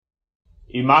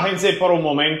Imagínense por un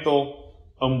momento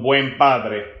un buen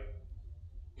padre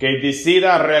que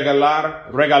decida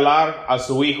regalar a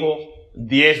su hijo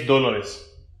 $10.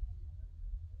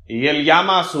 Y él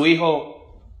llama a su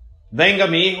hijo: venga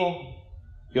mi hijo,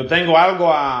 yo tengo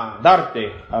algo a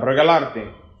darte, a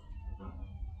regalarte.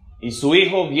 Y su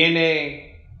hijo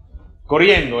viene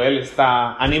corriendo, él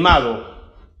está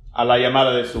animado a la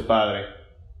llamada de su padre.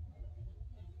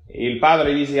 Y el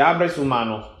padre dice: abre su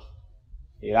mano.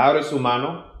 Y abre su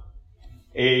mano.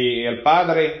 Y el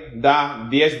padre da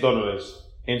 $10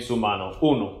 en su mano.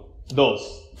 1,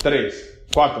 2, 3,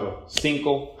 4,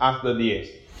 5, hasta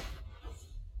 10.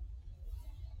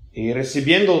 Y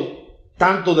recibiendo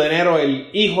tanto dinero, el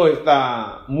hijo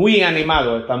está muy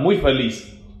animado, está muy feliz.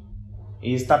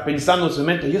 Y está pensando en su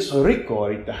mente: yo soy rico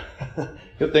ahorita.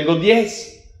 Yo tengo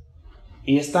 10.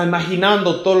 Y está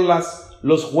imaginando todos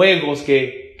los juegos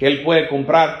que él puede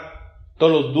comprar,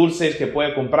 todos los dulces que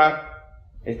puede comprar.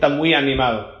 Está muy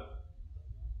animado.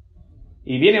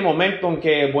 Y viene el momento en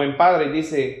que el buen padre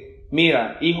dice: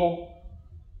 mira, hijo,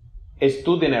 es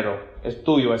tu dinero, es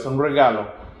tuyo, es un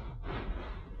regalo.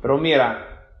 Pero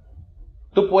mira,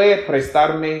 tú puedes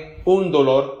prestarme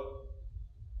 $1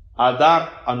 a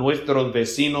dar a nuestro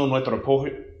vecino, nuestro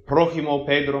prójimo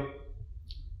Pedro,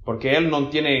 porque él no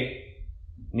tiene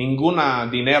ningún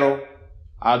dinero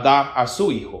a dar a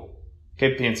su hijo. ¿Qué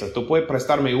piensas? ¿Tú puedes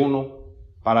prestarme $1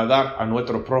 para dar a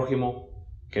nuestro prójimo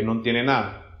que no tiene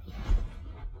nada?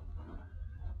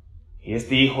 Y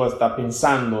este hijo está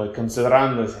pensando y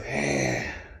considerando,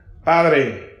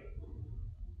 padre,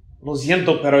 lo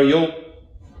siento, pero yo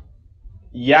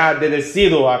ya he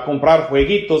decidido a comprar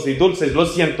jueguitos y dulces. Lo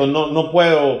siento, no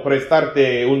puedo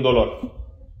prestarte $1.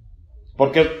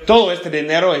 Porque todo este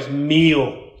dinero es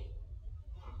mío.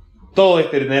 Todo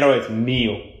este dinero es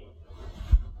mío.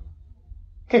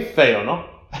 Qué feo, ¿no?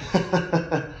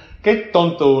 Qué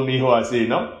tonto un hijo así,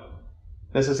 ¿no?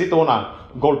 Necesito una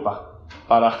golpa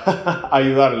para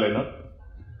ayudarle, ¿no?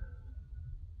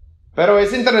 Pero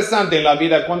es interesante en la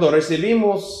vida, cuando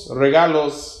recibimos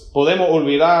regalos, podemos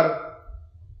olvidar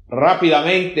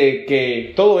rápidamente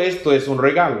que todo esto es un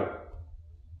regalo.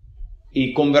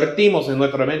 Y convertimos en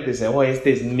nuestra mente y decimos: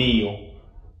 este es mío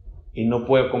y no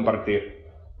puedo compartir.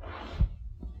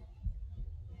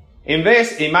 En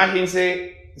vez,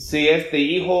 imagínense si este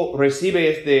hijo recibe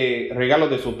este regalo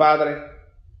de su padre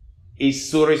y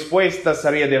su respuesta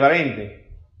sería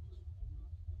diferente.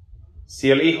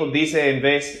 Si el hijo dice en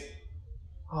vez: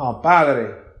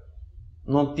 padre,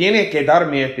 no tiene que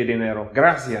darme este dinero,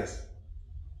 gracias.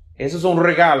 Eso es un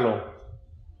regalo.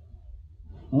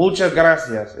 Muchas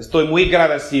gracias, estoy muy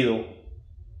agradecido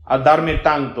a darme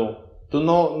tanto. Tú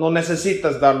no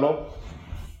necesitas darlo.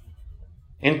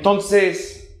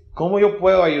 Entonces, ¿cómo yo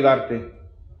puedo ayudarte?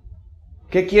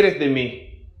 ¿Qué quieres de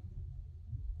mí?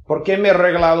 ¿Por qué me has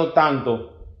regalado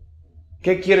tanto?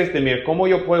 ¿Qué quieres de mí? ¿Cómo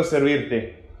yo puedo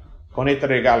servirte con este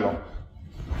regalo?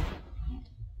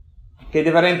 Qué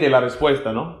diferente la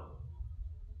respuesta, ¿no?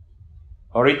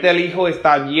 Ahorita el hijo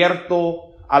está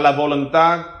abierto a la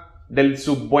voluntad de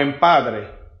su buen padre.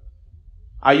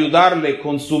 Ayudarle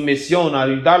con su misión,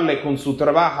 ayudarle con su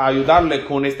trabajo, ayudarle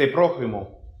con este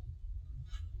prójimo.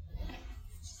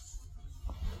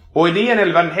 Hoy día en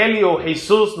el Evangelio,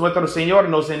 Jesús, nuestro Señor,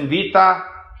 nos invita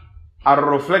a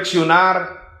reflexionar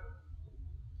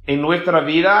en nuestra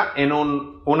vida en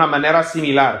una manera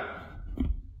similar.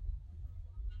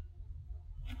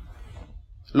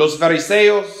 Los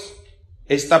fariseos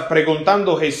están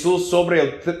preguntando a Jesús sobre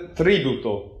el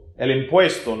tributo, el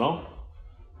impuesto, ¿no?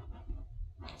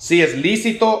 Si es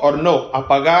lícito o no a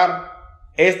pagar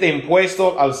este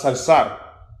impuesto al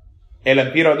César, el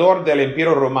emperador del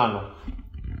Imperio Romano.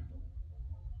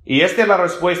 Y esta es la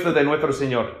respuesta de nuestro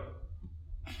Señor.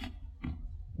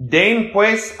 Den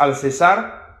pues al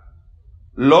César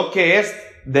lo que es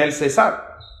del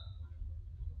César,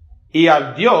 y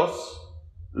a Dios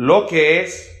lo que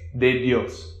es de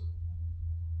Dios.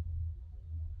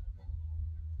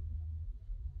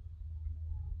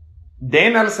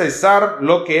 Den al César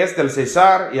lo que es del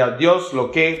César y a Dios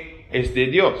lo que es de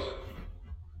Dios.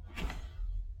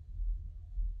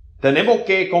 Tenemos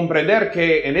que comprender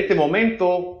que en este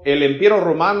momento el Imperio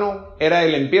Romano era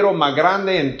el imperio más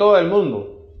grande en todo el mundo.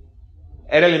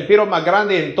 Era el imperio más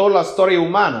grande en toda la historia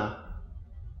humana.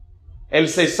 El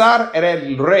César era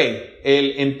el rey,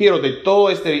 el imperio de todo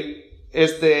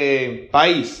este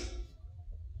país.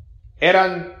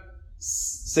 Eran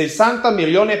 60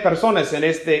 millones de personas en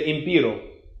este imperio.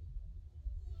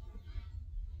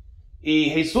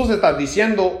 Y Jesús está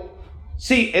diciendo: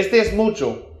 sí, este es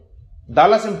mucho. Da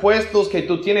los impuestos que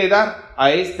tú tienes que dar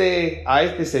a este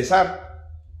César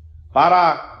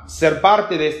para a ser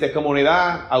parte de esta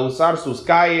comunidad, a usar sus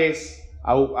calles,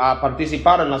 a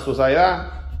participar en la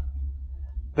sociedad.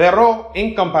 Pero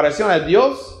en comparación a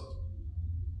Dios,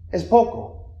 es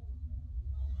poco.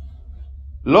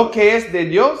 Lo que es de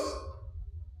Dios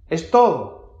es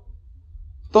todo.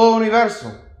 Todo el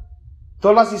universo,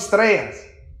 todas las estrellas,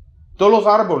 todos los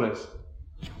árboles,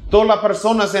 todas las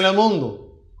personas en el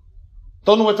mundo,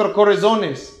 todos nuestros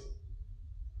corazones,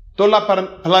 todos los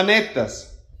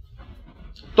planetas,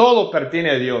 todo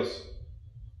pertenece a Dios.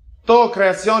 Toda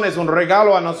creación es un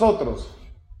regalo a nosotros.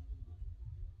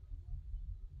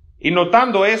 Y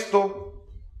notando esto,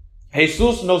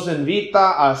 Jesús nos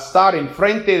invita a estar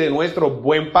enfrente de nuestro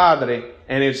buen Padre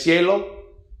en el cielo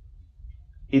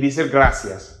y decir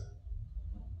gracias.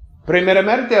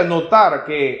 Primeramente a notar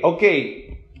que,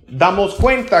 damos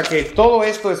cuenta que todo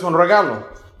esto es un regalo.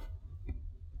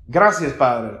 Gracias,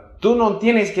 Padre. Tú no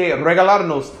tienes que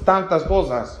regalarnos tantas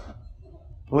cosas.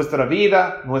 Nuestra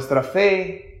vida, nuestra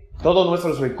fe, todos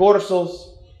nuestros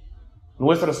recursos,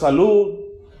 nuestra salud,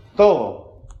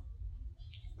 todo.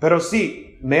 Pero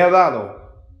sí, me ha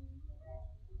dado.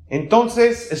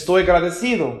 Entonces estoy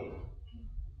agradecido.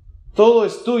 Todo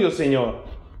es tuyo, Señor.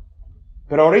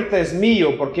 Pero ahorita es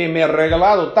mío porque me ha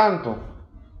regalado tanto.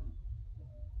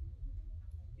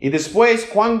 Y después,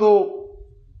 cuando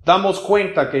damos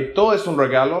cuenta que todo es un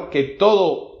regalo, que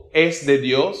todo es de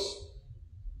Dios,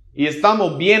 y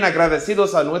estamos bien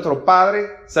agradecidos a nuestro Padre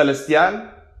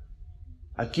Celestial,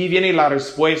 aquí viene la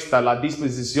respuesta, la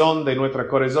disposición de nuestro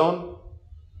corazón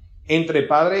entre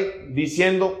Padre,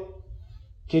 diciendo,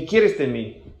 ¿qué quieres de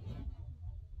mí?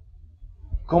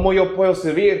 ¿Cómo yo puedo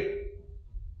servir?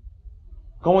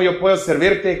 ¿Cómo yo puedo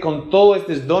servirte con todos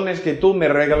estos dones que tú me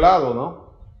has regalado,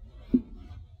 no?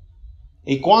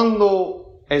 Y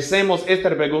cuando hacemos esta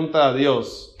pregunta a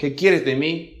Dios, ¿qué quieres de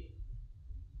mí?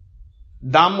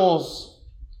 Damos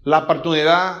la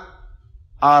oportunidad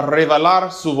a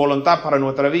revelar su voluntad para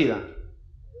nuestra vida,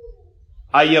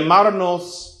 a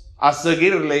llamarnos a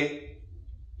seguirle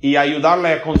y ayudarle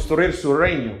a construir su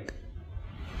reino.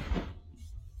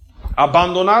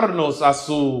 Abandonarnos a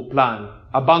su plan,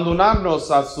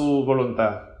 abandonarnos a su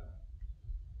voluntad.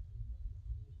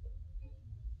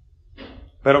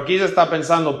 Pero quizás está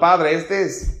pensando, Padre, este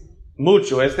es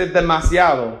mucho, este es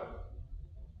demasiado.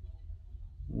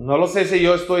 No lo sé si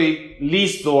yo estoy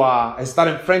listo a estar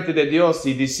enfrente de Dios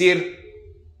y decir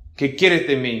que quieres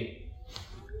de mí.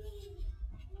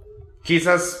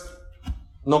 Quizás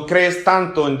no crees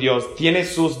tanto en Dios,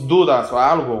 tienes sus dudas o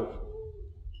algo.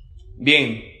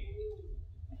 Bien,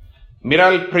 mira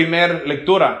la primera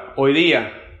lectura hoy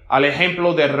día, al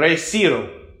ejemplo del rey Ciro.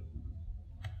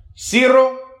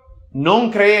 Ciro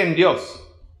no cree en Dios,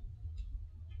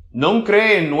 no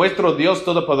cree en nuestro Dios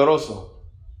Todopoderoso.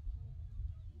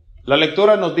 La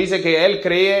lectura nos dice que él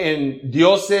cree en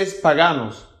dioses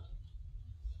paganos.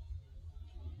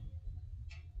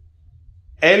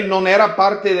 Él no era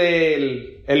parte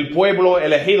del pueblo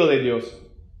elegido de Dios.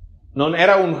 No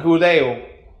era un judeo.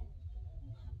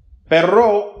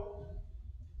 Pero,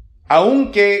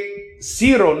 aunque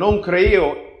Ciro no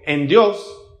creyó en Dios,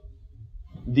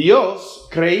 Dios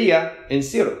creía en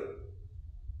Ciro.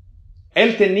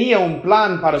 Él tenía un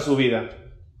plan para su vida.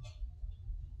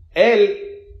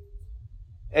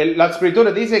 La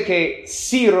escritura dice que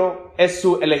Ciro es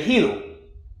su elegido.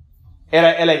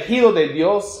 Era elegido de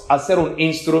Dios a ser un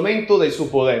instrumento de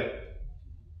su poder.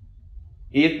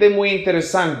 Y esto es muy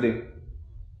interesante,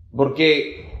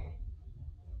 porque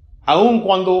aun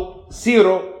cuando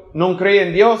Ciro no cree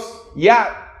en Dios,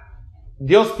 ya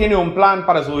Dios tiene un plan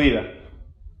para su vida.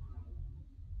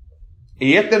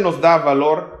 Y este nos da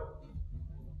valor,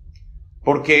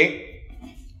 porque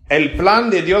el plan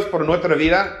de Dios por nuestra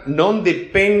vida no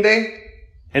depende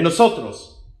en nosotros.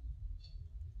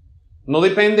 No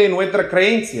depende en nuestra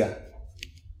creencia.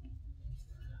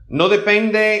 No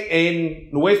depende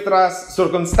en nuestras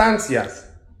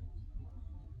circunstancias.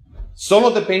 Solo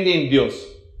depende en Dios.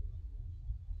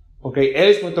 Porque Él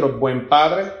es nuestro buen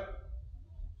Padre.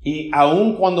 Y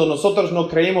aun cuando nosotros no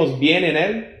creemos bien en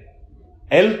Él,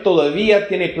 Él todavía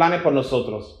tiene planes por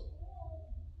nosotros.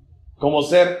 Como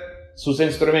ser sus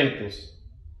instrumentos.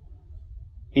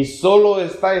 Y solo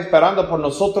está esperando por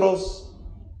nosotros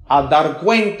a dar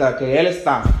cuenta que Él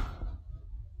está.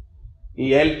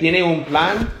 Y Él tiene un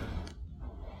plan.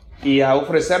 Y a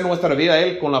ofrecer nuestra vida a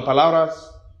Él con las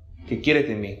palabras que quiere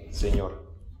de mí, Señor.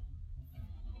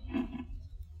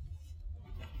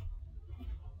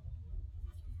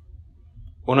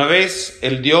 Una vez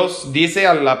el Dios dice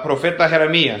a la profeta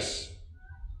Jeremías: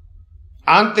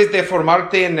 antes de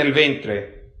formarte en el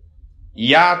vientre,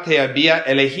 ya te había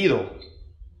elegido.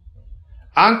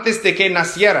 Antes de que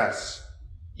nacieras,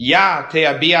 ya te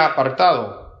había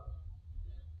apartado.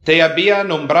 Te había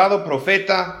nombrado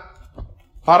profeta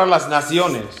para las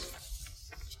naciones.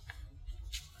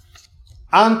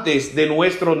 Antes de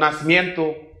nuestro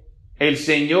nacimiento, el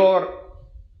Señor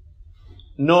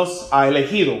nos ha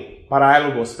elegido para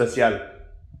algo especial.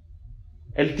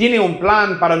 Él tiene un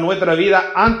plan para nuestra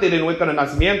vida antes de nuestro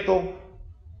nacimiento,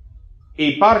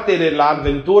 y parte de la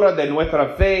aventura de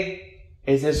nuestra fe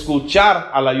es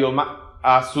escuchar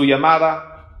a su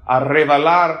llamada a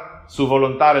revelar su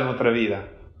voluntad en nuestra vida.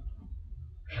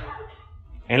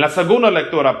 En la segunda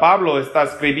lectura, Pablo está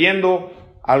escribiendo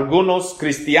a algunos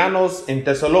cristianos en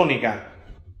Tesalónica,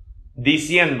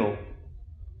 diciendo: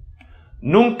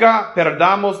 nunca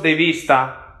perdamos de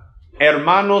vista,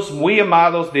 hermanos muy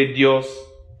amados de Dios,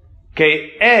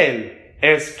 que Él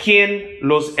es quien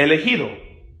los elegido.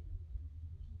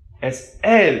 Es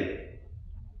Él.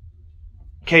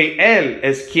 Que Él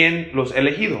es quien los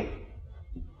elegido.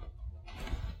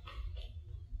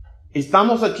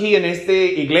 Estamos aquí en esta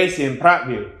iglesia en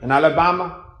Prattville, en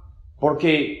Alabama,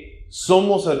 porque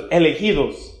somos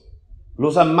elegidos,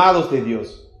 los amados de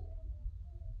Dios.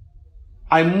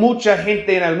 Hay mucha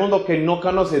gente en el mundo que no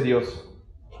conoce a Dios,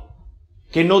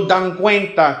 que no dan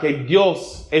cuenta que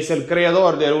Dios es el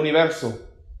creador del universo.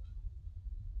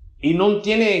 Y no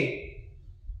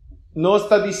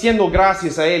está diciendo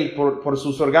gracias a Él por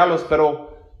sus regalos,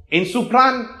 pero en su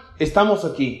plan estamos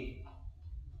aquí.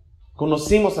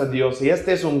 Conocimos a Dios y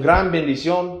esta es una gran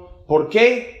bendición. ¿Por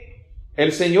qué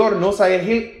el Señor nos ha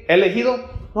elegido?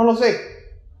 No lo sé.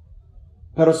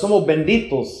 Pero somos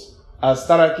benditos a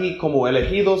estar aquí como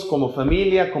elegidos, como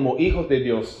familia, como hijos de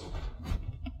Dios.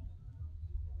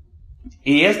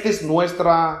 Y esta es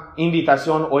nuestra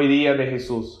invitación hoy día de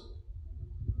Jesús.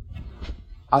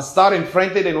 A estar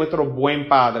enfrente de nuestro buen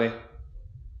Padre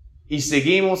y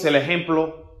seguimos el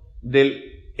ejemplo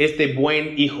de este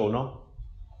buen hijo, ¿no?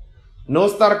 No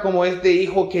estar como este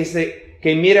hijo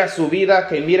que mira su vida,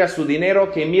 que mira su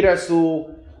dinero, que mira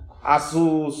a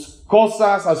sus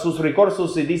cosas, a sus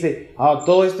recursos y dice: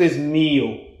 todo esto es mío,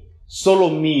 solo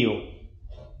mío.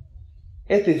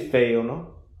 Este es feo,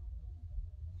 ¿no?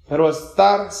 Pero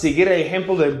seguir el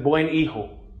ejemplo del buen hijo.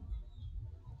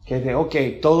 Que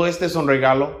dice: todo esto es un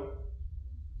regalo.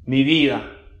 Mi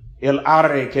vida, el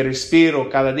aire que respiro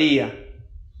cada día,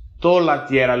 toda la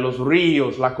tierra, los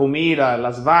ríos, la comida,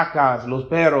 las vacas, los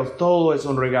perros, todo es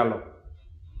un regalo.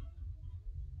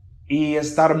 Y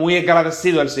estar muy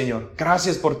agradecido al Señor.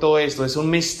 Gracias por todo esto. Es un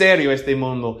misterio este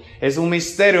mundo. Es un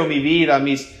misterio mi vida,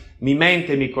 mi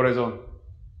mente, mi corazón.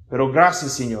 Pero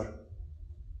gracias, Señor.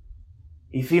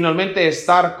 Y finalmente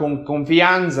estar con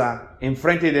confianza en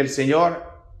frente del Señor,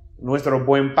 nuestro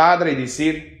buen Padre, y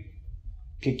decir: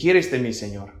 ¿qué quieres de mí,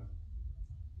 Señor?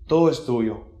 Todo es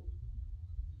tuyo.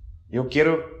 Yo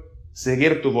quiero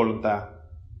seguir tu voluntad.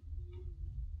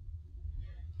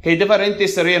 Qué diferente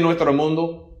sería nuestro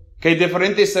mundo. Qué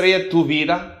diferente sería tu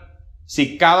vida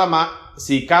si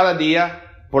cada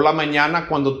día por la mañana,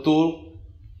 cuando tú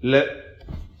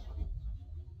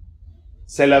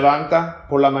se levanta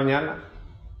por la mañana,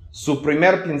 su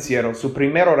primer pensiero, su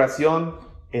primera oración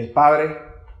es: Padre,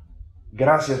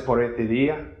 gracias por este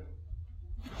día.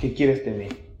 ¿Qué quieres de mí?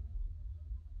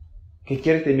 ¿Qué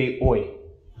quieres de mí hoy?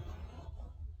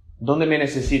 ¿Dónde me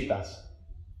necesitas?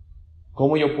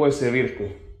 ¿Cómo yo puedo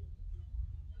servirte?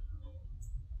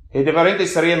 Es diferente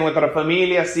sería nuestra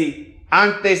familia si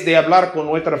antes de hablar con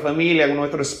nuestra familia, con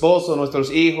nuestro esposo,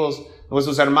 nuestros hijos,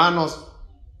 nuestros hermanos,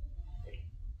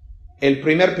 el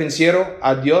primer pensiero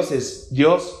a Dios es: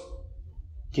 Dios,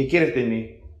 ¿qué quieres de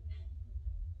mí?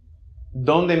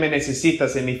 ¿Dónde me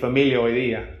necesitas en mi familia hoy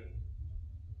día?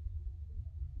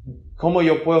 ¿Cómo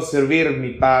yo puedo servir a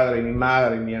mi padre, mi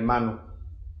madre, mi hermano?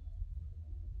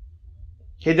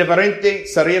 Qué diferente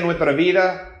sería nuestra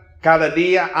vida cada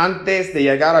día antes de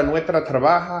llegar a nuestro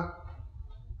trabajo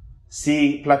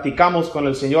si platicamos con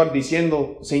el Señor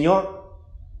diciendo: Señor,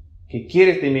 ¿qué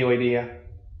quieres de mí hoy día?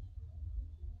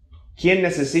 ¿Quién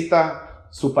necesita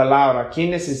su palabra?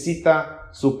 ¿Quién necesita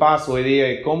su paz hoy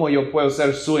día? ¿Y cómo yo puedo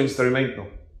ser su instrumento?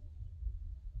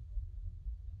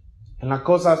 En las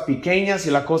cosas pequeñas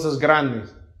y las cosas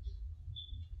grandes.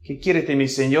 ¿Qué quieres de mi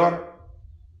Señor?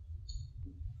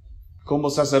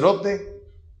 Como sacerdote,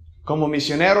 como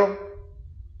misionero,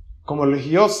 como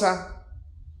religiosa,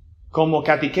 como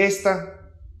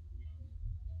catequista.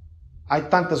 Hay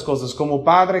tantas cosas, como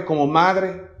padre, como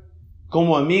madre,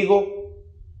 como amigo.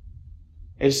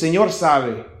 El Señor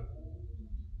sabe.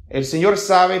 El Señor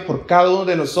sabe por cada uno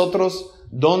de nosotros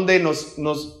dónde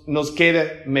nos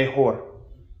quede mejor.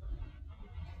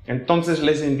 Entonces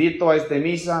les invito a esta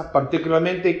misa,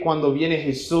 particularmente cuando viene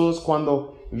Jesús,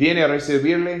 cuando viene a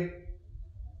recibirle,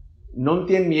 no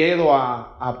ten miedo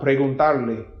a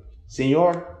preguntarle,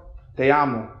 Señor, te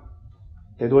amo,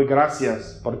 te doy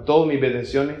gracias por todas mis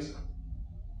bendiciones.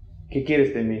 ¿Qué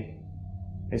quieres de mí?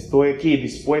 Estoy aquí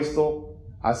dispuesto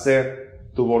a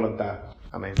hacer tu voluntad.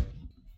 Amén.